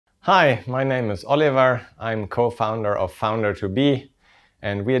Hi, my name is Oliver. I'm co-founder of Founder2Be,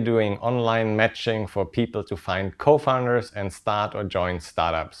 and we're doing online matching for people to find co-founders and start or join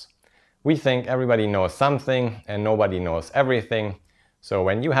startups. We think everybody knows something and nobody knows everything. So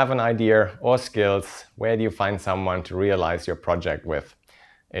when you have an idea or skills, where do you find someone to realize your project with?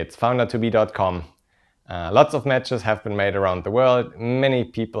 It's Founder2Be.com. Lots of matches have been made around the world. Many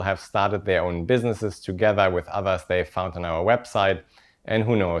people have started their own businesses together with others they found on our website. And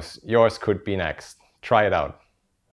who knows, yours could be next. Try it out.